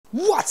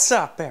What's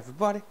up,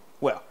 everybody?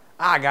 Well,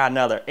 I got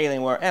another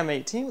Alienware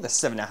M18 with a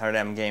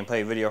 7900M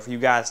gameplay video for you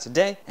guys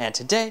today, and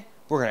today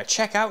we're gonna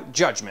check out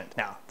Judgment.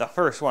 Now, the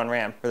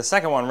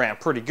second one ran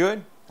pretty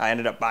good. I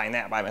ended up buying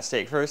that by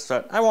mistake first,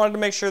 but I wanted to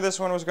make sure this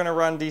one was gonna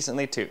run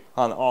decently too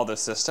on all the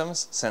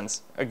systems,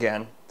 since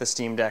again, the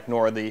Steam Deck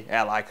nor the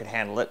Ally could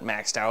handle it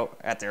maxed out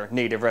at their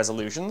native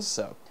resolutions.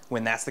 So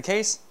when that's the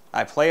case,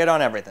 I play it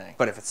on everything.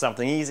 But if it's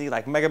something easy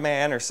like Mega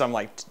Man or some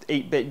like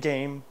 8-bit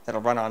game that'll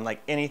run on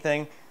like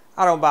anything,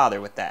 I don't bother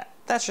with that.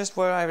 That's just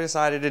what I've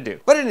decided to do.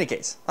 But in any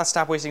case, let's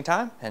stop wasting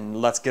time and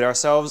let's get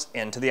ourselves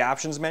into the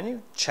options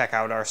menu, check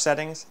out our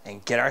settings,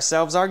 and get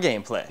ourselves our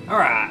gameplay.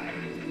 Alright,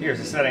 here's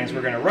the settings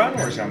we're gonna run.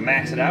 We're just gonna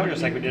max it out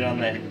just like we did on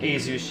the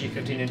Asus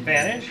G15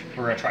 Advantage.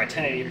 We're gonna try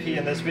 1080p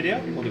in this video.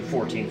 We'll do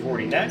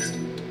 1440 next.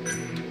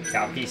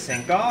 Got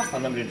VSync off,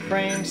 unlimited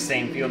frames,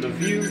 same field of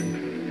view.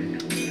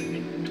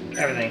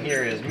 Everything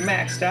here is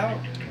maxed out,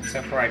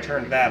 except for I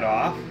turned that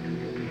off.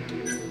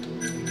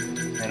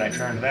 And I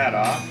turned that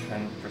off,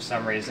 and for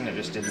some reason it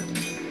just didn't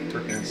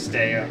freaking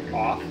stay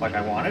off like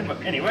I wanted.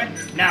 But anyway,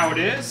 now it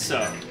is, so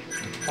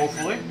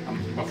hopefully,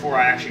 before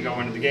I actually go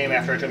into the game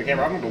after I turn the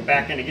camera off, I'm going to go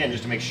back in again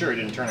just to make sure it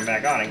didn't turn it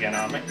back on again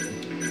on me.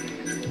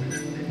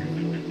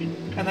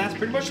 And that's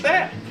pretty much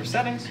that for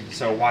settings.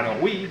 So why don't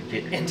we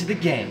get into the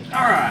game?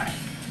 Alright,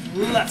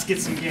 let's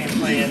get some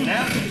gameplay in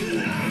now.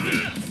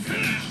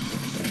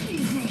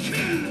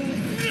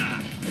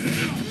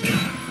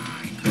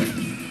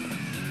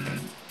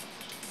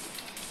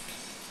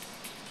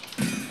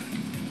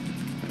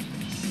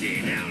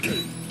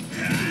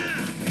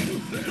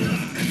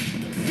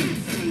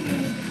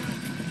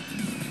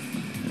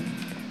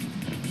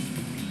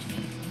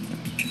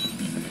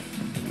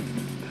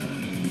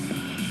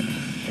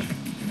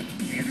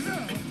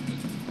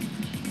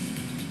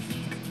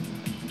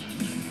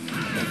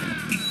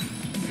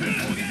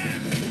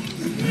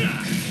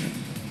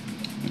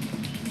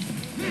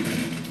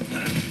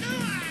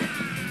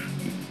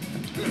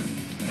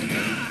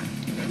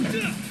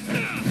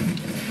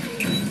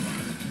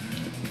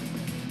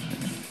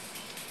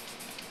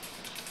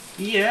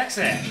 EX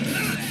action.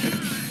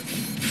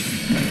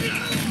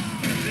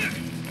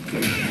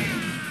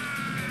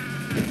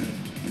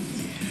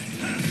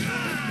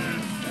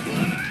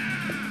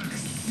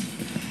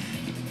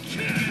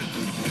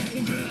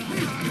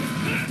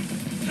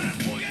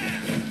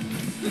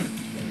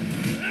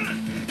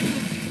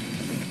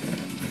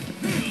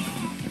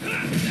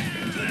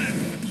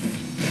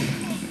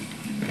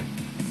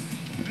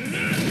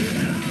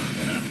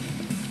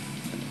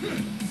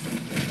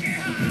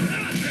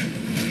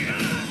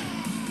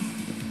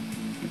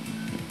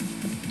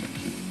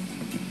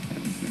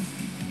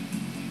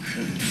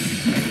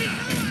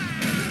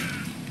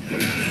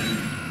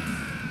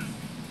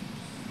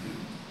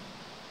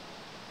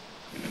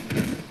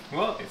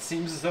 Well, it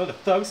seems as though the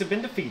thugs have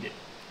been defeated.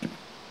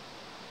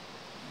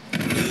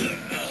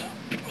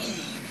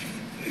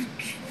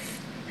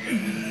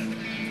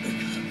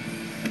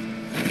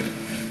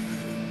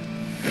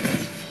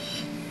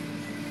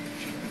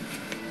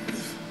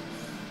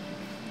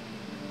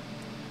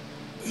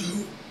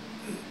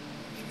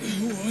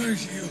 Who are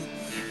you?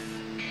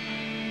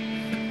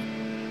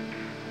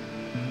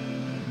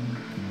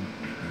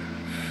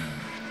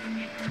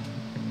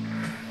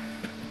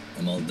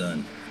 I'm all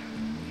done.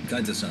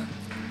 Kaita-san,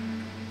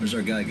 where's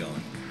our guy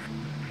going?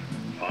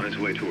 On his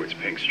way towards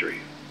Pink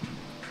Street.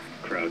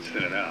 Crowd's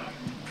thinning out.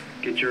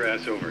 Get your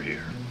ass over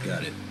here.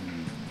 Got it.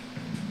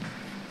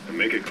 And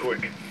make it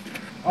quick.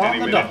 On Any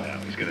the minute dot. now,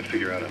 he's gonna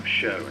figure out I'm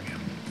shadowing him.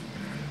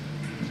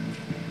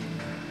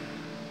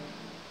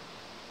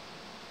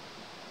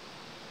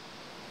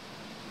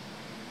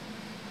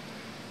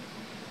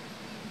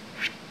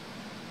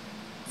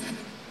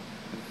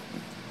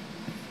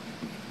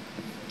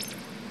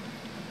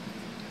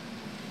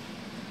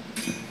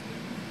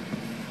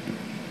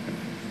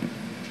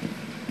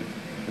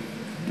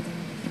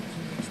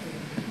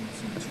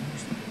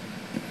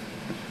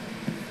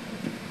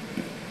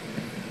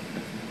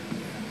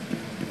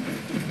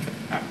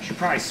 I should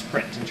probably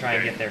sprint and try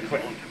and get there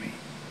quick. On to me.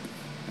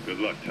 Good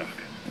luck, Tuck.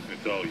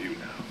 It's all you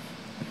now.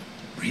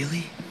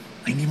 Really?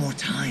 I need more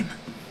time.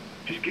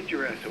 Just get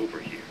your ass over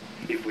here.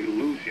 If we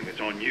lose him, it's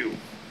on you.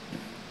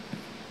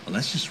 Well,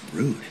 that's just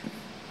rude.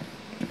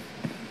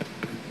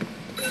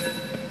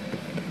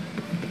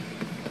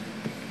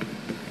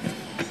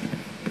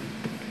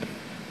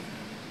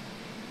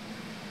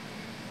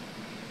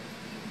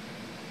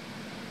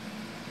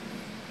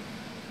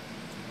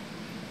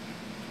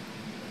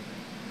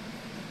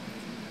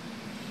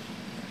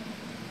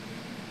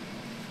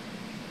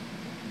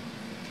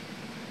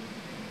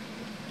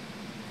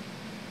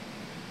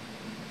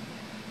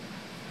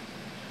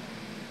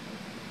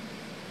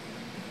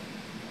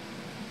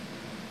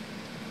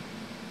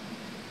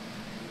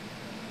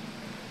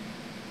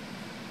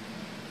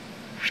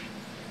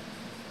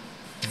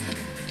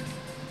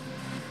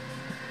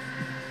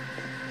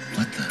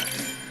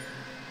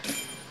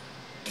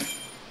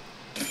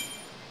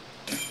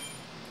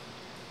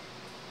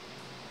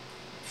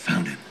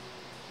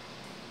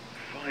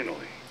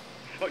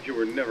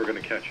 we're never gonna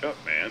catch up,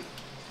 man.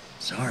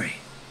 Sorry.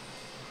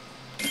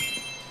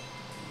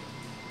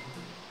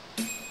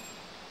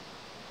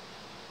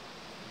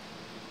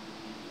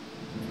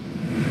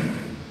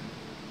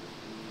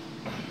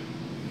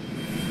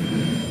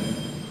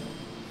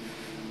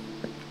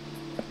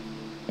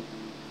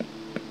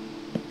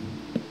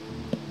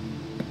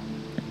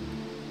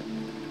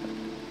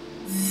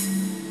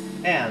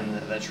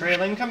 And the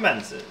trailing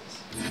commences.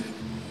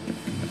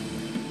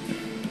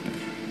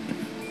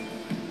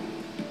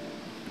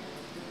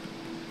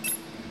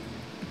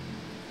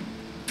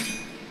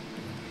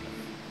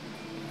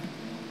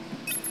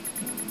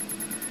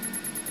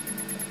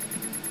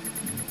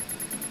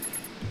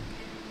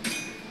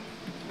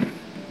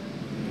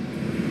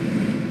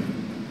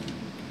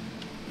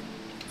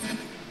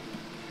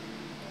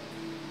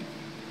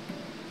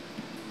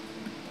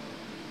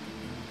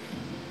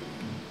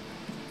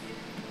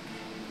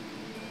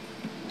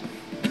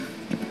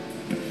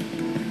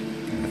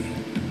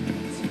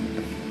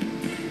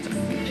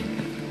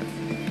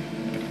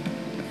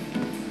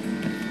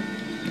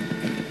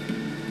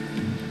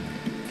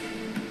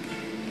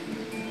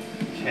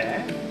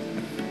 Okay.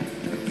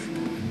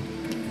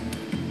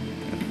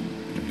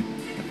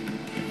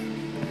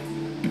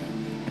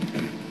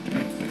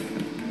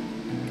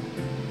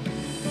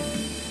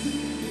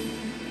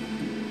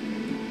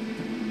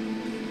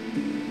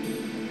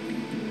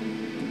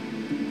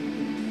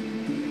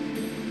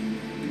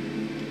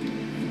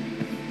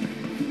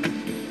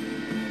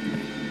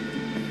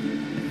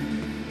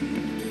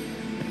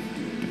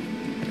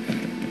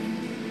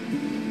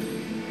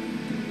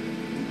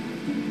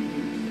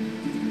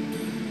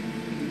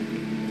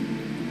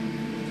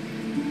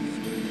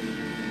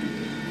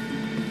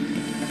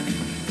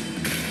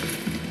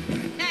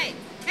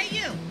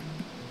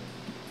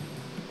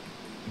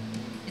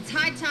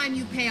 Time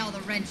you pay all the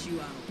rent you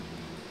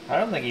owe. I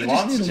don't think he I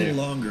wants just need a to.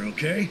 little longer,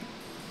 okay?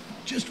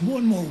 Just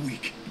one more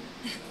week.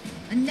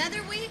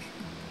 Another week?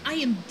 I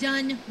am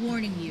done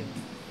warning you.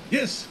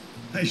 Yes,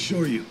 I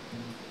assure you.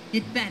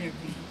 It better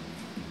be.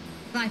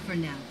 Bye for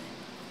now,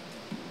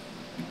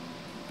 then.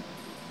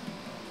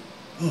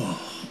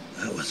 Oh,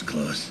 that was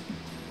close.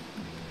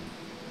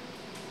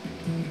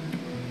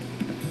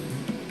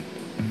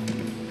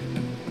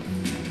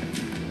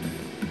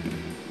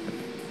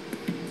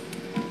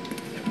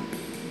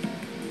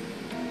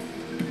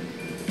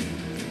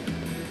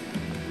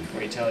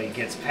 Wait till he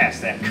gets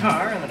past that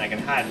car, and then I can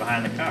hide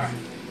behind the car.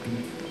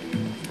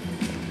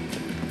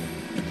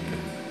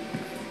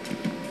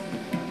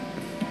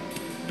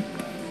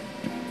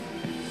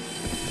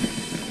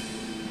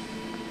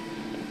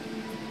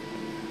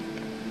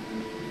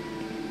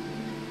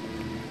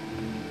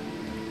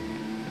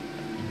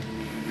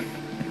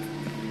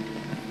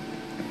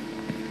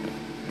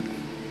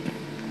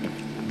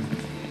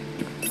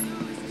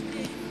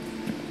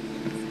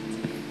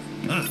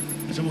 Huh?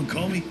 Someone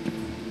call me?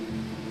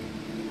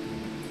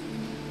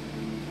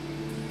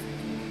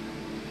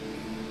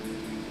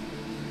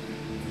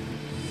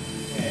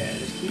 Yeah,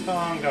 just keep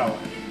on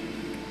going.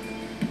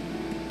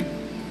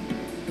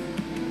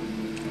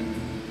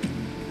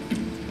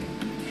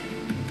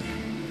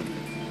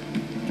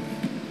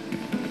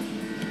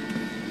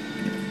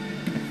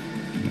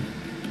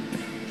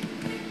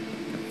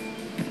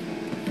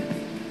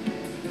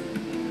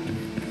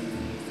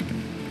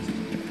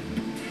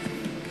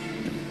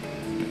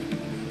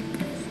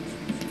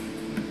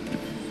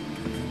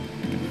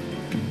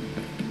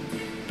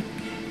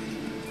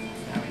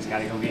 Now he's got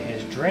to go get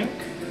his drink.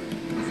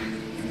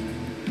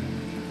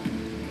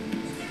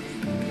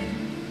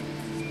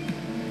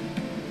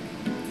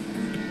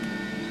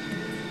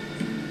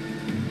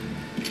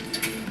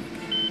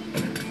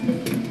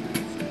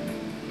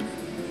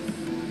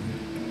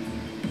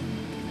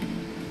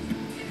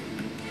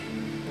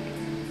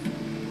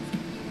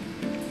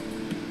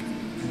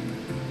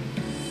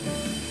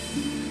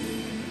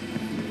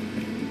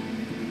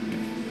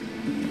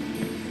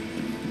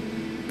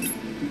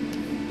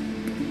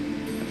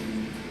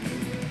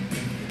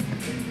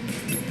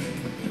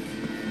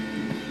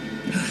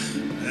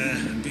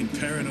 I'm being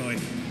paranoid.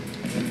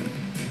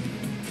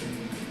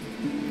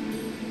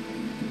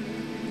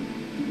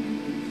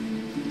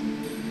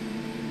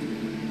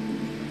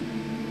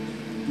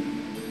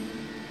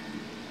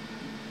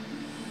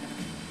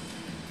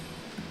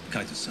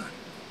 Kaito-san.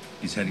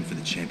 He's heading for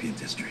the Champion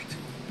District.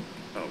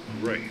 Oh,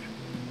 great.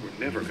 We're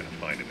never gonna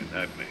find him in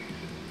that maze.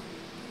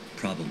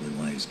 Probably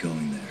why he's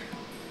going there.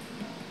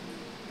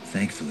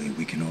 Thankfully,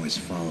 we can always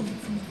follow him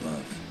from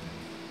above.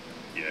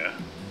 Yeah?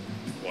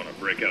 Wanna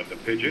break out the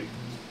pigeon?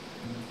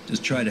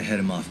 Just try to head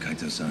him off,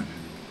 Kaito-san.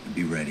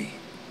 Be ready.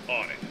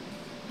 On it.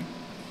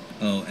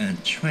 Oh,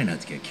 and try not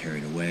to get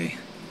carried away.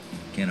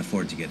 Can't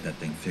afford to get that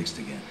thing fixed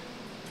again.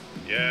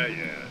 Yeah,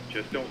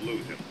 just don't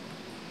lose him.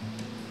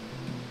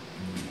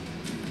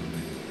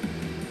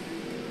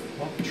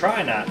 Well,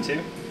 try not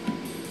to.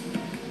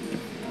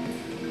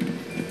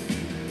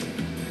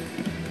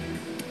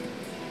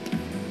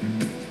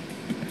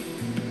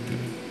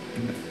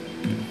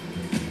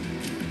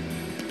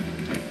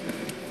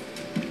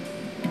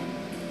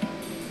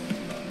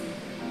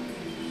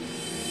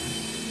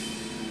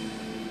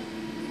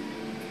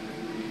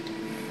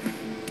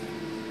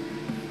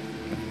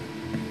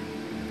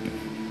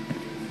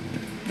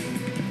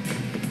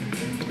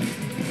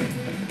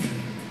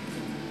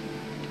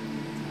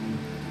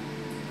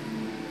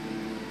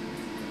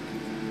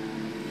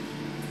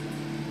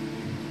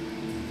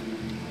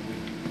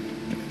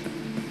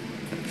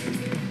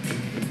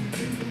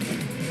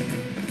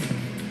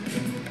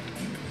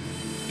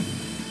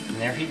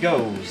 there he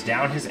goes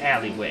down his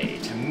alleyway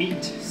to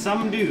meet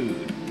some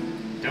dude.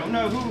 Don't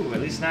know who,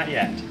 at least not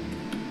yet.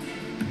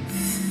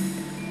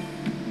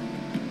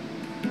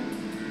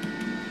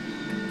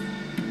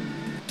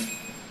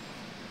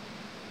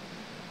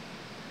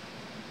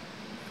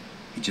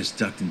 He just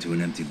ducked into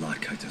an empty lot,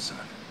 Kaito-san.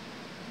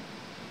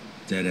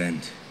 Dead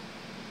end.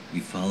 We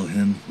follow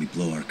him, we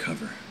blow our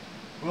cover.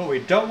 Well, we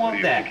don't What do want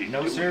you that. think he's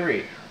No doing siree.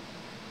 here?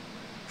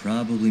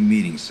 Probably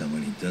meeting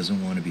someone he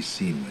doesn't want to be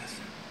seen with.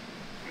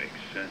 Makes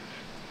sense.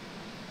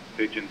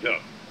 Pigeon's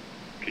up.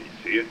 Can you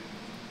see it?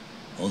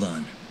 Hold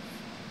on.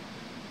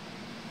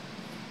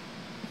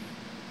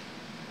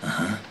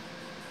 Uh-huh.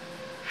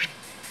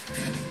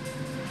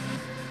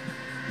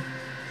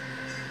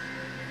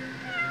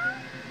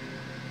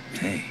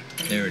 Hey,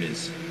 there it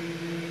is.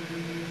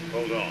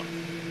 Hold on.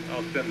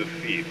 I'll send the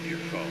feed to your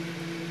phone.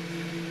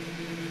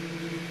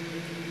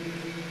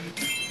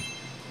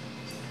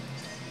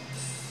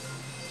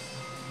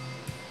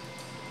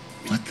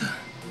 What the?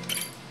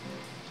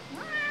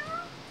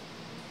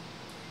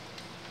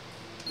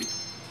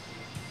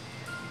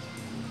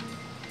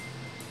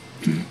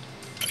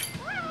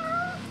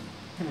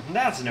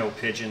 That's no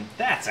pigeon.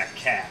 That's a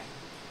cat.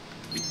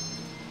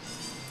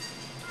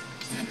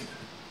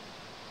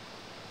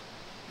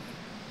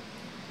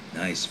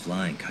 Nice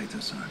flying,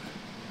 Kaito-san.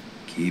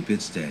 Keep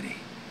it steady.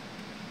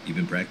 You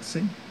been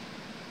practicing?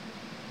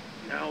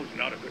 Now's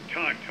not a good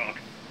time, Talk.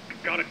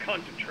 Gotta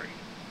concentrate.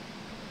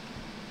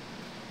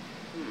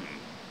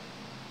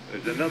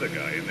 There's another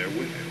guy in there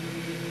with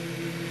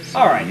him. So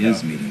Alright, he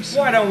is meeting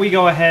someone. why don't we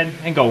go ahead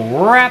and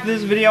go wrap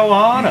this video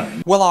on up?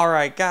 Well,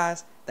 alright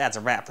guys, that's a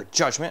wrap for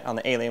Judgment on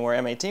the Alienware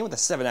M18 with a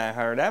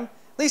 7900M, at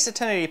least at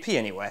 1080p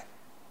anyway,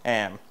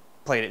 and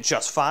played it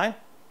just fine.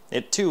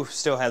 It too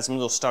still had some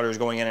little stutters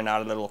going in and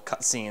out of the little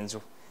cutscenes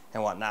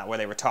and whatnot, where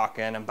they were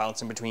talking and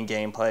bouncing between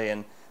gameplay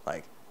and,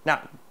 like,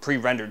 not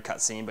pre-rendered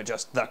cutscene, but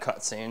just the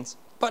cutscenes.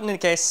 But in any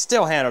case,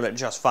 still handled it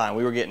just fine.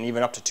 We were getting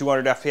even up to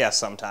 200 FPS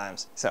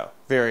sometimes. So,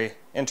 very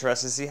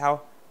interested to see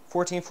how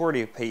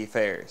 1440p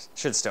fares.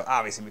 Should still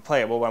obviously be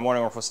playable, but I'm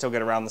wondering if we'll still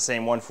get around the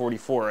same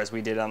 144 as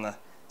we did on the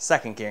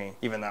second game,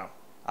 even though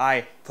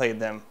I played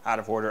them out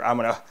of order. I'm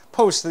going to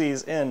post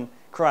these in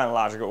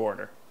chronological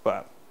order.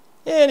 But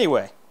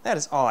anyway, that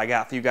is all I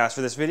got for you guys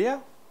for this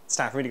video. It's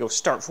time for me to go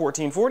start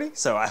 1440,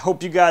 so I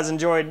hope you guys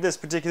enjoyed this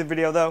particular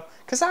video though,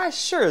 because I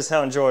sure as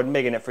hell enjoyed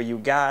making it for you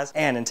guys.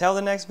 And until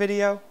the next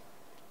video,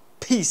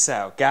 peace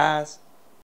out, guys.